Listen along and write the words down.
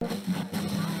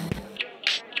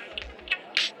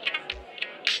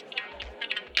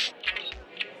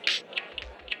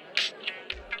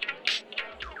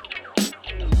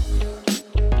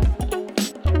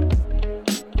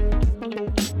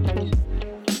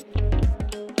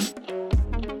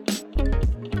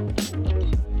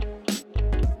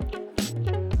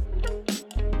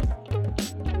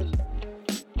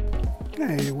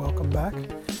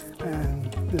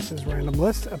This is Random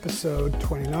List, episode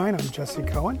 29. I'm Jesse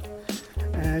Cohen,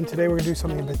 and today we're going to do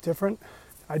something a bit different.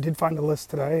 I did find a list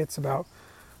today. It's about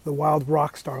the wild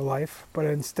rock star life, but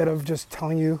instead of just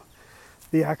telling you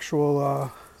the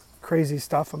actual crazy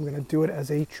stuff, I'm going to do it as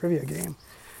a trivia game.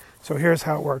 So here's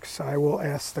how it works. I will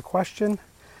ask the question,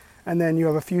 and then you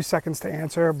have a few seconds to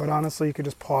answer, but honestly, you could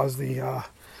just pause the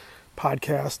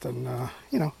podcast and,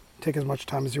 take as much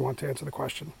time as you want to answer the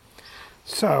question.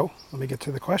 So, let me get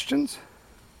to the questions.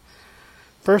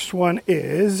 First one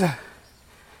is,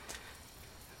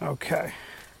 okay,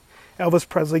 Elvis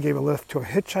Presley gave a lift to a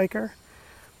hitchhiker,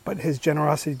 but his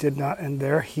generosity did not end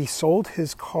there. He sold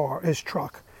his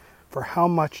truck, for how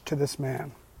much to this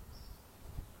man?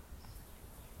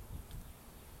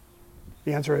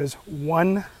 The answer is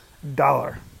 $1.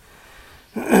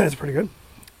 That's pretty good.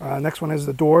 Next one is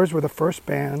the Doors were the first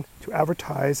band to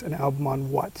advertise an album on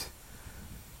what?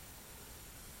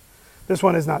 This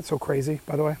one is not so crazy,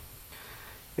 by the way.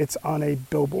 It's on a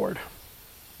billboard,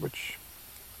 which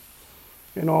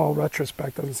in all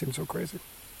retrospect doesn't seem so crazy.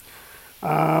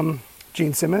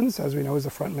 Gene Simmons, as we know, is the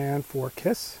front man for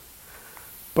Kiss.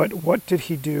 But what did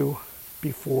he do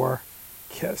before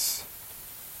Kiss?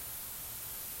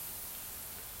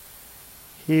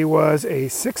 He was a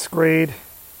 6th grade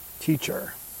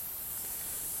teacher.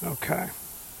 Okay.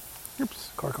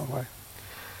 Oops, car going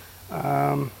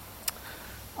by.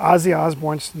 Ozzy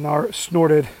Osbourne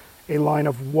snorted a line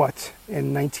of what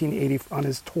in 1980 on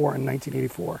his tour in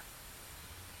 1984?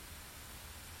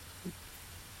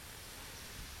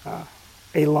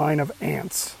 A line of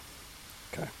ants.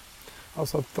 Okay.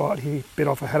 Also thought he bit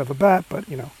off a head of a bat, but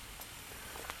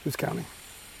who's counting?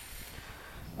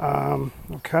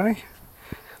 Okay.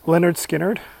 Leonard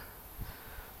Skinner.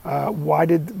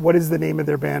 What is the name of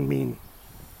their band mean?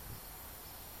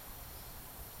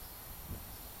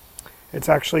 It's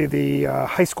actually the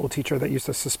high school teacher that used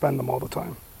to suspend them all the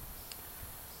time.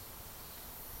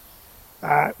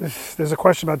 There's a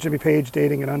question about Jimmy Page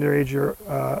dating an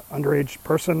underage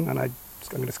person, and I'm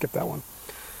going to skip that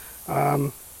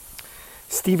one.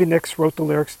 Stevie Nicks wrote the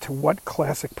lyrics to what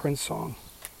classic Prince song?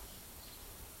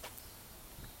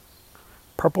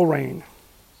 Purple Rain.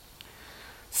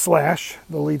 Slash,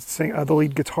 the lead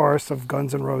guitarist of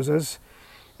Guns N' Roses,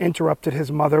 interrupted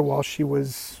his mother while she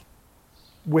was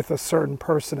with a certain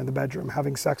person in the bedroom,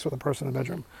 having sex with a person in the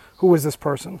bedroom. Who was this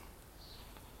person?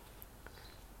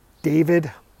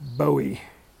 David Bowie.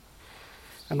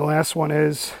 And the last one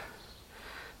is,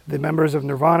 the members of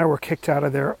Nirvana were kicked out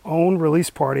of their own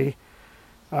release party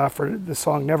for the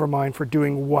song Nevermind for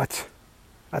doing what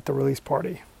at the release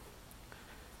party?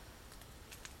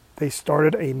 They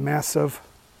started a massive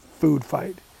food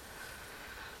fight.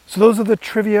 So those are the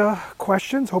trivia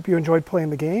questions. Hope you enjoyed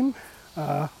playing the game.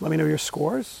 Let me know your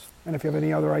scores. And if you have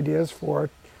any other ideas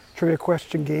for trivia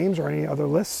question games or any other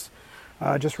lists,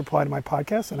 just reply to my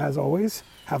podcast. And as always,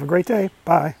 have a great day.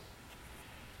 Bye.